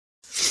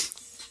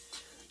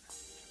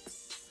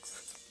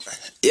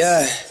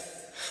Yeah,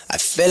 I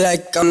feel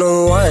like I'm the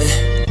one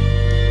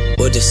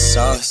with the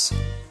sauce.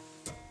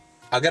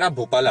 अगर आप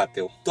भोपाल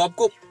आते हो तो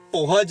आपको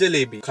पोहा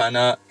जलेबी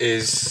खाना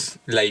इज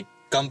लाइक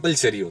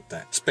कंपलसरी होता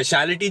है।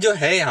 स्पेशलिटी जो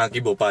है यहाँ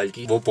की भोपाल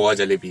की वो पोहा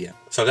जलेबी है।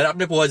 सो अगर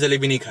आपने पोहा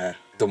जलेबी नहीं खाया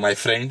तो my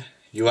friend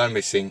you are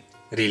missing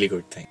really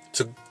good thing.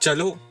 सो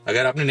चलो,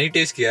 अगर आपने नहीं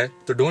टेस्ट किया है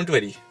तो डोंट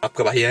वरी,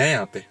 आपका भाई है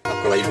यहाँ पे,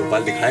 आपका भाई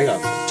भोपाल दिखाएगा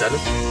आपको।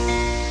 चलो।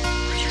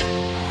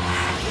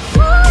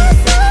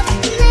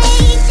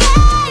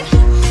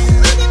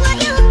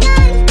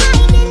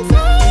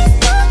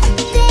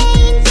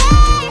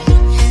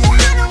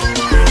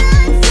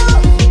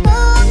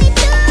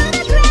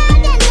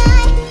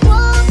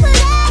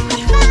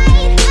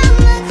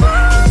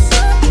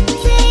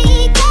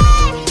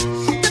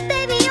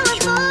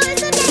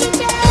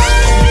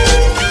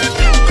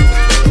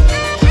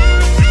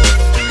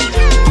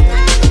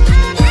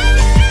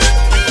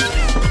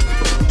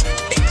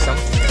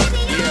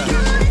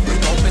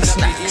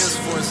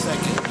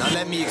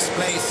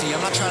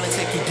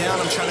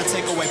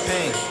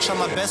 Try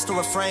my best to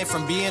refrain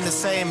from being the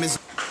same as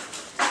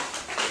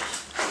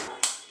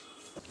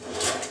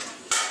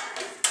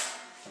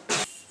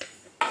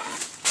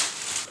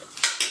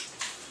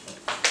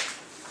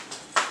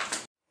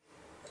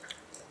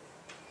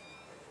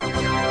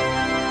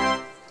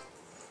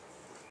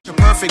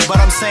perfect, but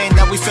I'm saying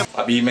that we feel.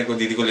 अभी मेरे को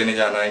दीदी को लेने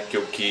जाना है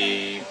क्योंकि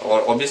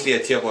और ऑब्वियसली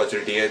अच्छी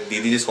अपॉर्चुनिटी है।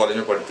 दीदी जिस कॉलेज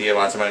में पढ़ती है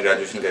वहाँ से मैंने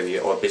ग्रेजुएशन करी है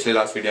और पिछले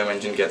लास्ट वीडियो में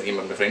मेंशन किया था कि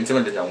मैं अपने फ्रेंड से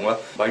मिलने जाऊँगा।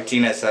 बट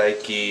सीन ऐसा है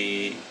कि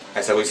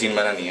ऐसा कोई सीन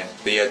बना नहीं है,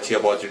 तो ये अच्छी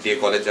अपॉर्चुनिटी है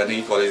कॉलेज जाने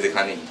की, कॉलेज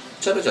दिखाने की।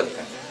 चलो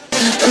चलते हैं।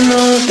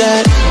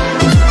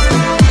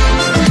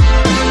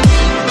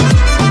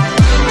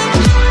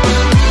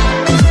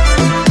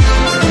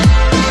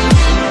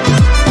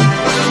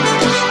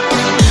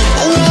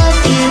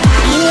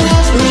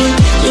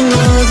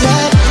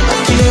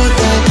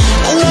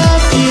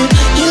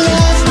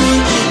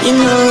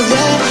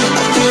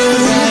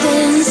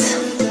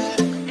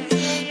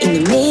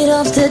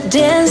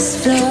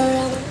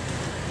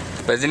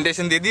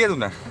 प्रेजेंटेशन दे दिया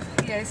तूने?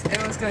 Yes,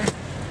 it was good.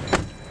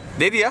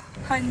 दे दिया?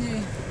 हाँ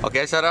जी। और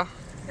कैसा रहा?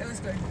 It was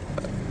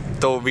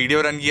good. तो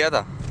वीडियो रन किया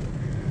था?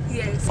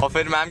 Yes. और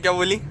फिर मैम क्या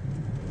बोली?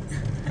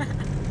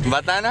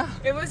 बता ना?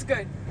 It was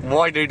good.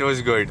 What it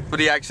was good?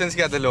 Reactions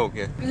क्या थे लोगों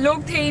के?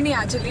 लोग थे ही नहीं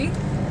एक्चुअली।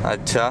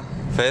 अच्छा,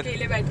 फिर?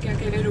 अकेले बैठ के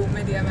अकेले रूम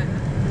में दिया मैंने।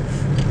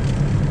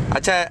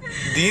 अच्छा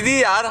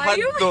दीदी यार हद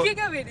तो।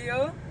 क्या वीडियो?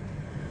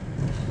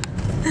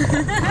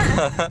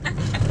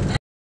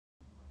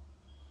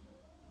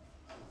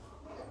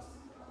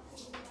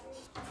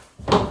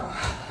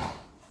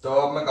 तो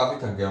अब मैं काफी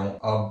थक गया हूँ,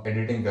 अब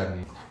एडिटिंग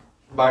करनी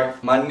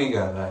बट मन नहीं कर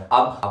रहा है।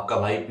 अब आपका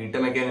भाई पीटर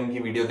मैकेनियन की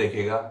वीडियो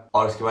देखेगा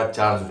और उसके बाद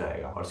चार्ज हो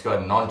जाएगा और उसके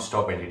बाद नॉन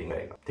स्टॉप एडिटिंग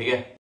करेगा, ठीक है?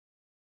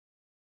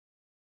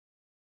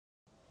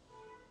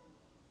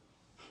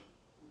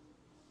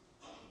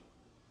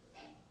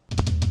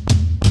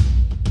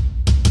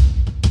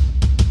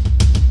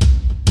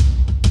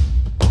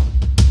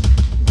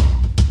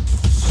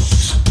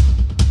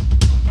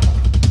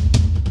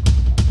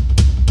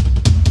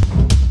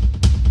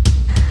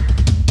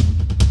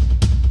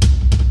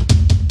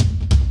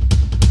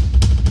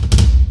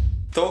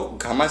 तो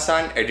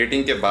घमासान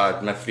एडिटिंग के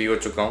बाद मैं फ्री हो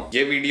चुका हूँ।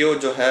 ये वीडियो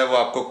जो है वो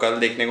आपको कल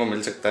देखने को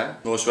मिल सकता है,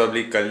 मोस्ट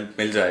प्रोबेबली कल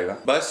मिल जाएगा।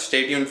 बस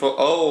स्टे ट्यून्ड फॉर।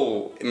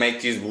 ओह, मैं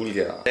एक चीज भूल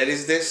गया। There is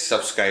this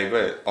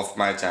subscriber of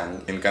my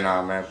channel, इनका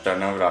नाम है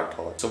प्रणव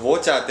राठौर। तो वो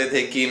चाहते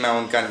थे कि मैं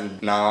उनका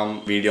नाम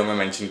वीडियो में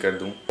मेंशन कर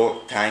दूं। तो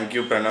thank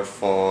you Pranav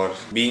for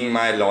being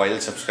my loyal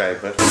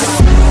subscriber.